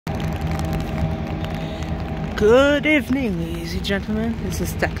Good evening, ladies and gentlemen. This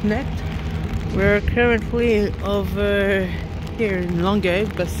is TechNet. We're currently over here in Longueuil,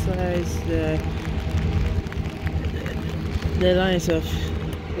 besides the lines of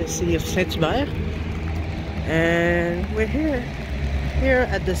the city of Saint-Hubert, and we're here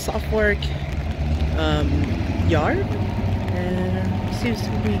at the Southwark yard, and seems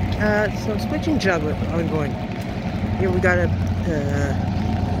to be some switching job ongoing. Here we got a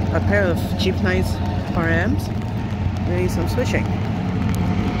pair of Jeep 9s RMs doing some switching.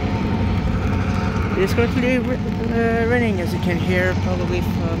 It is currently raining, as you can hear probably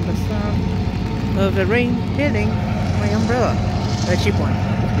from the sound of the rain hitting my umbrella, a cheap one,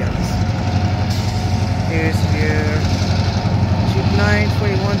 to be honest. Here's your Jeep 9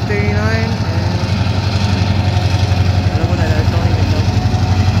 4139 and another one that I don't even know.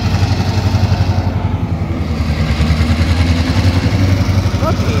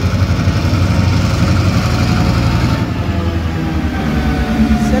 Okay.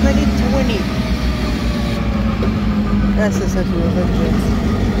 70-20. That's the central vengeance.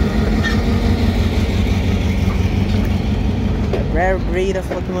 A rare breed of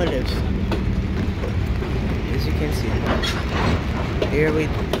locomotives, as you can see. Here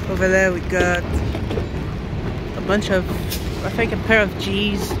over there we got a bunch of, I think, a pair of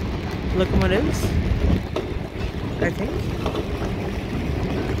G's locomotives. I think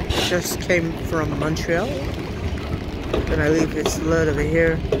just came from Montreal. And I leave this load over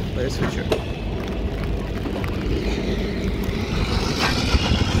here for the switcher.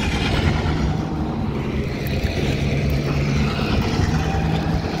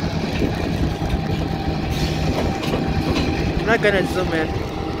 I'm not gonna zoom in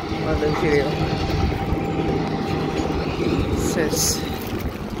on the video since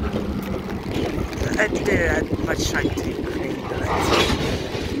I didn't have much time to clean the lights.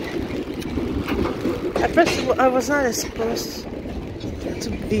 At first, I was not supposed to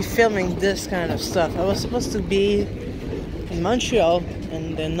be filming this kind of stuff. I was supposed to be in Montreal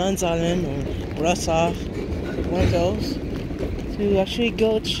and the Nuns Island or Rossoff, one of those, to actually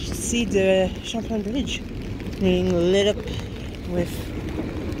go see the Champlain Bridge being lit up with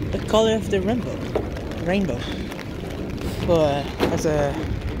the color of the rainbow, as a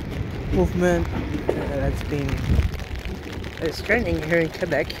movement that's trending here in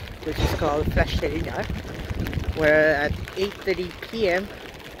Quebec, which is called Flash Lumière, where at 8:30 p.m.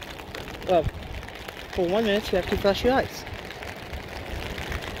 well, for 1 minute you have to flash your lights.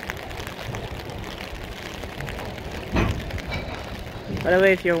 By the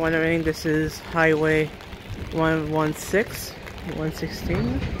way, if you're wondering, this is Highway 116.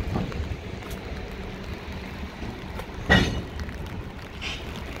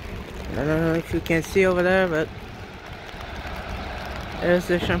 I don't know if you can see over there, but there's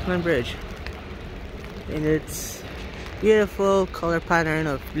the Champlain Bridge in its beautiful color pattern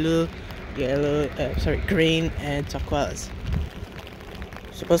of blue, yellow, green and turquoise.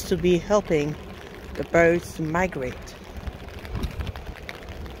 Supposed to be helping the birds to migrate.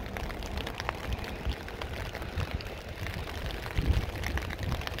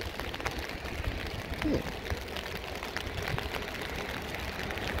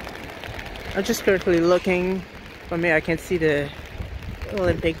 I'm just currently looking. From here I can see the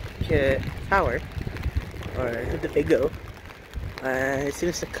Olympic Tower, or the Big O. It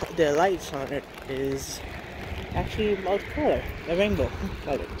seems the lights on it is actually multicolor, the rainbow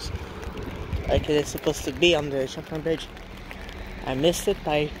colors, like it is supposed to be on the Champlain Bridge. I missed it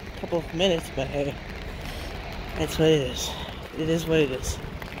by a couple of minutes, but hey, that's what it is. It is what it is.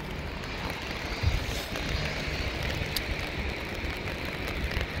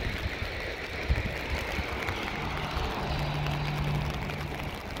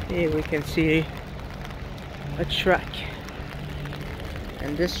 Here we can see a track,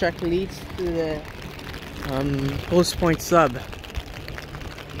 and this track leads to the Post Point sub.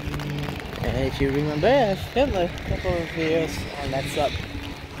 And if you remember, I filmed a couple of videos on that sub.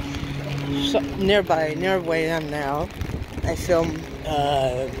 So near where I am now, I filmed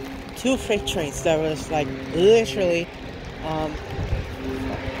 2 freight trains that was like literally a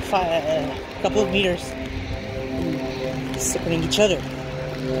couple of meters separating each other.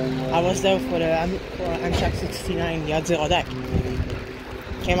 I was there for Amtrak 69, the zero deck.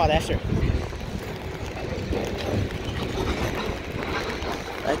 Came out after.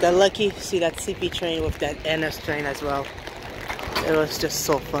 I got lucky to see that CP train with that NS train as well. It was just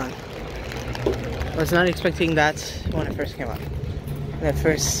so fun. I was not expecting that when I first came out. When I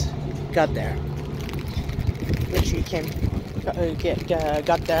first got there. Literally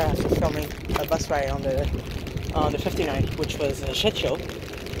got there after filming a bus ride on the 59, which was a shit show,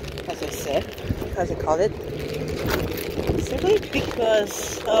 as I said, as I called it. Simply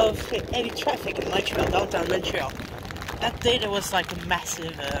because of heavy traffic in Montreal, downtown Montreal. That day there was like a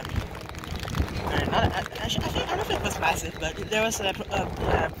massive, I don't know if it was massive, but there was a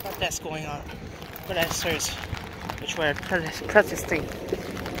protest going on. Protesters, which were protesting,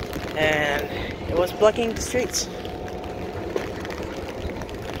 and it was blocking the streets.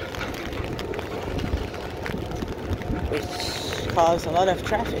 Which caused a lot of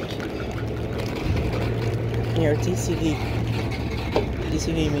traffic near TCV.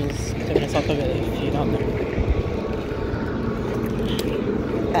 TCV means terminus centre-ville, if you don't know.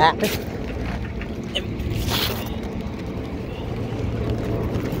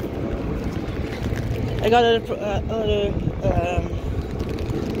 I got I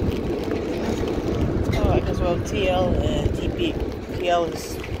guess well TL and TP. TL is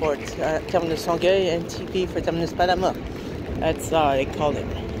for terminus Longueuil and TP for terminus Panama. That's how they call it.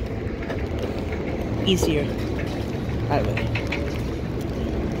 Easier. Highway.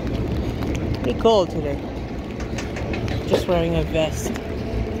 Pretty cold today. Just wearing a vest.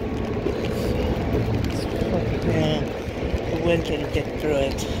 The wind can get through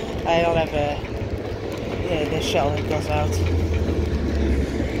it. I don't have the shell that goes out.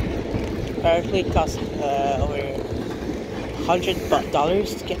 Apparently it costs over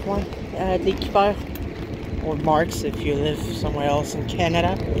 $100 to get one at l'équipeur, or marks if you live somewhere else in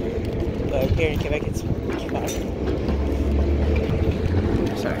Canada. But here in Quebec it's l'équipeur.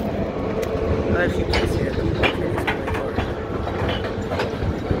 Sorry. I don't know if you can see it.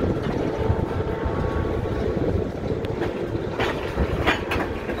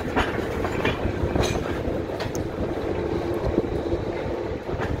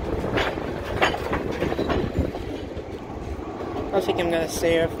 I don't think I'm gonna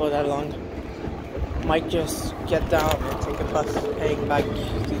stay here for that long. Might just get down and take a bus heading back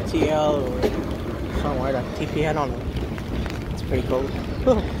to TL or somewhere like TP, I don't know. It's pretty cold.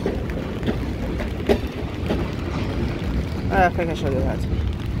 I think I should do that.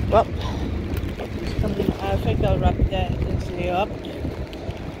 Well, I think I'll wrap this video up.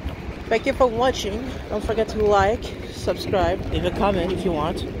 Thank you for watching. Don't forget to like, subscribe, leave a comment if you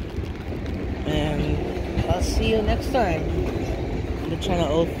want. And I'll see you next time. The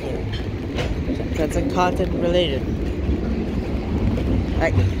channel that's content related.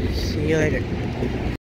 Alright, see you later.